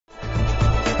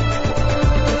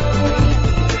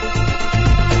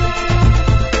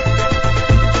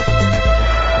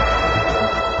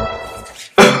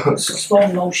This is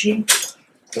from Nausheen,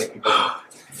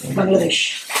 Bangladesh.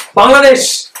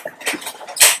 Bangladesh.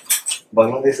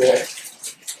 Bangladesh है.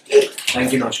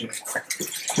 Thank you, Nausheen.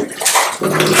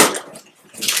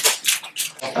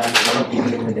 I'm one of the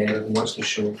people over there who watched the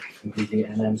show completely,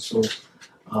 and I'm so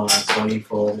sorry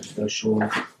for the show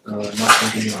not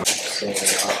continuing. So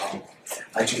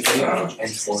actually, very and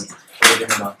for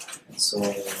so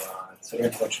it's very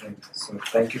unfortunate. So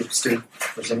thank you still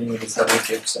for sending me these lovely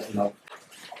gifts and love.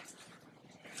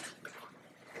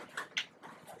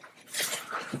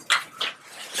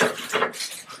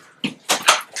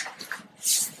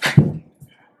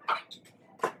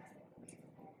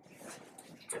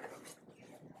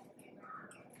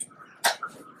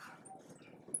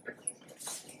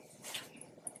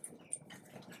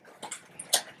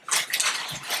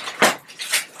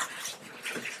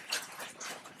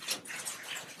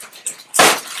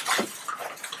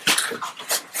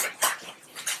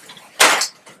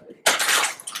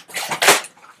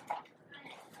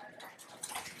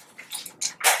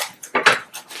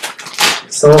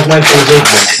 Some of my favorite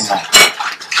books.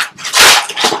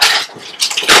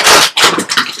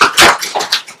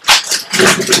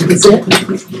 This is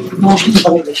Nausheen,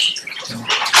 Bangladesh.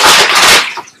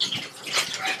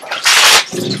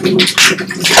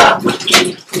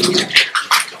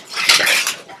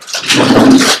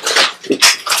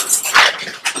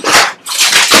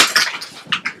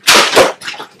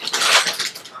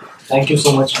 Thank you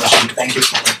so much, Nausheen. Thank you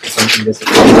so much for sending this.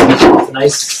 It's a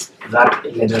nice wrapped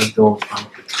leather though.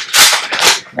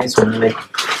 Nice one. Like,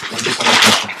 thank you so much,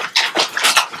 Nausheen.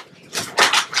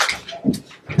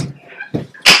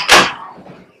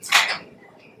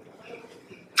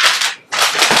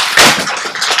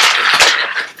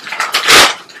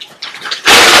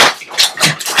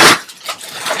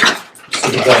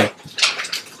 Goodbye.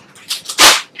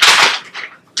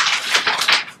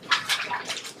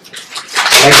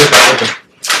 Like the bag.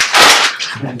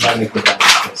 And I like the bag,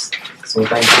 yes. So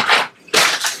thank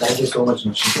you so much,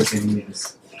 Nausheen, for sending me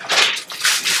this.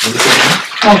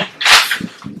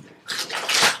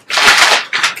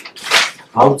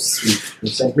 How sweet. You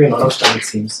sent me a lot of stuff, it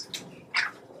seems.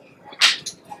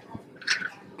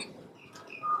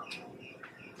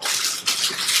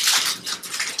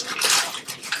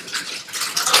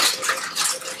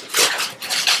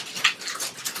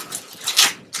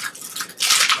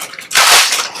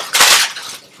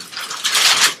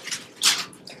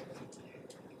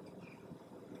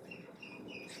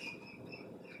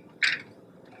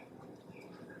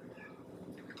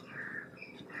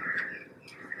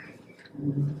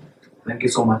 Thank you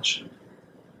so much.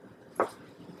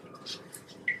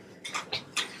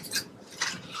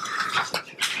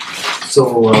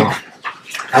 So,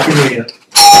 Happy New Year,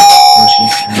 Nausheen,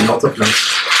 and lots of love.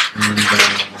 And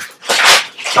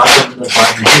start from the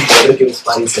party, whatever gives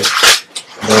party said.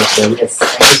 But yes,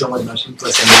 thank you so much, Nausheen, for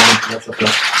sending me lots of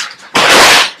love.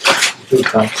 Good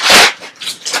time.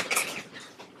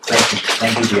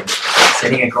 Thank you, dear.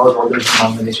 Sending across all the way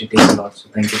from Bangladesh, it takes a lot, so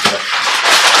thank you for that.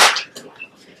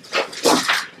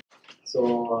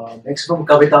 So next from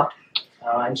Kavita,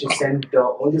 and she sent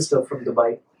all this stuff from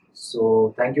Dubai.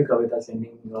 So thank you, Kavita,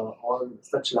 sending all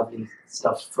such lovely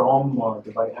stuff from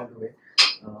Dubai all the way.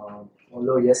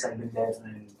 Although yes, I've been there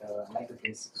and I like the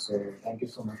place. So thank you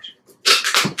so much.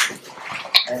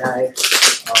 And I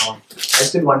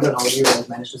still wonder how you guys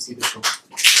managed to see the show.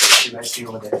 You guys see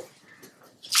over there.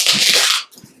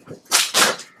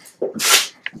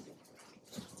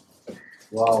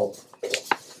 Wow.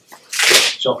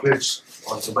 Chocolates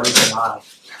or Dubai and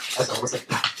ऐसा हो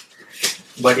सकता है.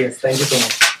 But yes, thank you so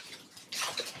much.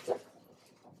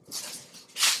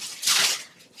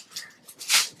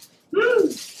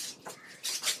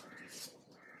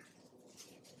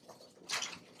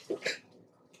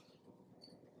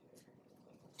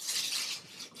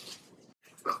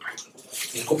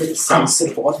 इनको मेरे सांस से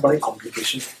बहुत बड़ी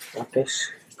कॉम्प्लिकेशन है. Okay.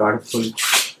 Start full.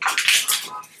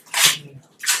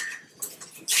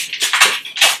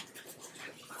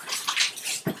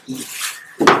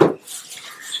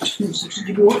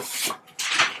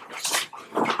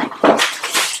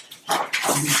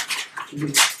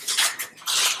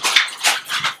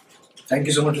 Thank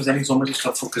you so much for sending so much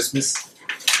stuff for Christmas.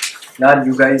 Yeah,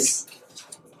 you guys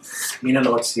mean a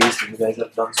lot, seriously. You guys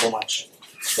have done so much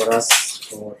for us,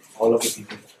 for all of the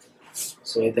people.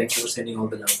 So yeah, thank you for sending all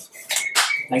the love.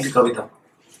 Thank you, Kavita.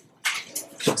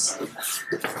 Yes.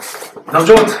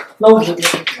 Navjot.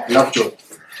 Lovejoy.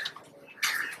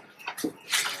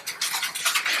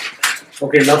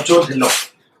 Okay, Lovejoy, hello.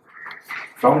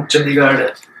 From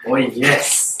Chandigarh. Oh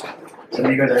yes.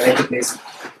 Chandigarh, I like the place.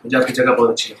 मुझे आपकी जगह बहुत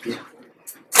अच्छी लगती है.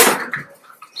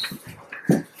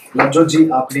 लवजोत जी,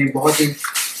 आपने बहुत ही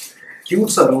cute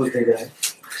सा रोज भेजा है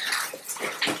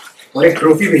और एक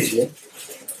ट्रॉफी भेजी है।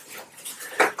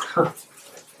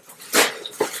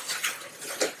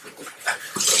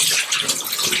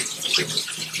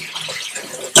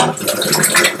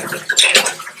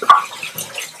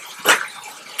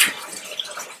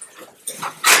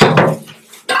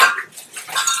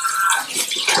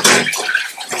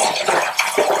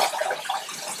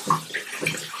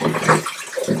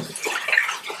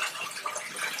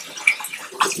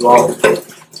 वाओ,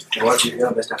 बहुत ही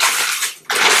best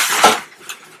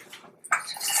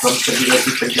from Chandigarh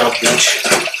to Punjab Beach.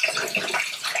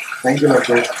 Thank you, Lord.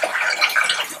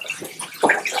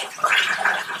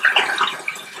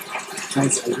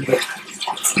 Nice.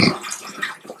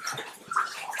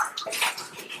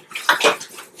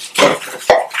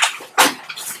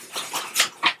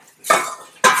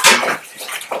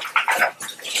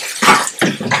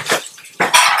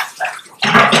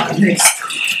 Next,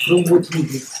 from Muthu.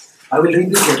 I will read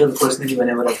this letter personally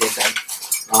whenever I get time.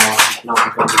 Now I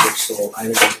can't do it, so I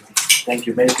will read it. Thank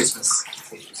you. Merry Christmas.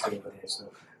 Safe to stay over there. So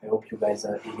I hope you guys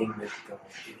are dealing with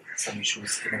some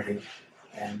issues in a way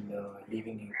and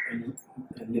living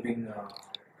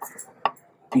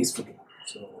peacefully.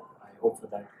 So I hope for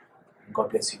that. God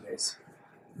bless you guys.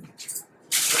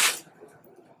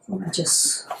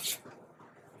 Just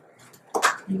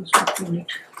use what you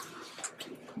need.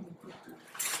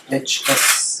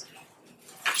 HS.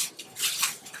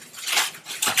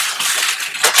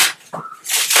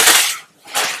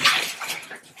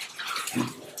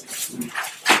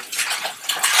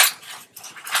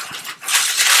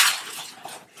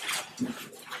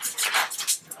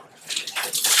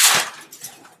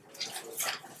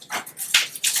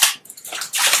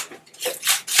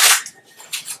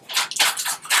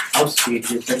 How sweet,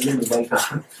 you sent me the bike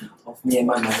of me and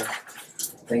my mother.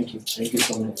 Thank you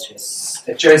so much. Yes.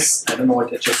 HS, I don't know what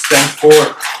HS stands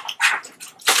for.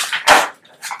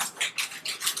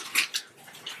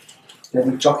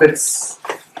 Then chocolates.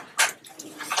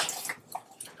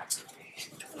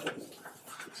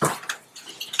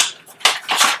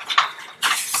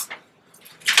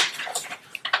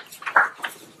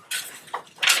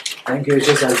 Thank you,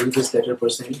 HS. I'll read this letter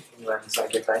personally once I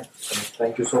get time. So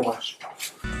thank you so much.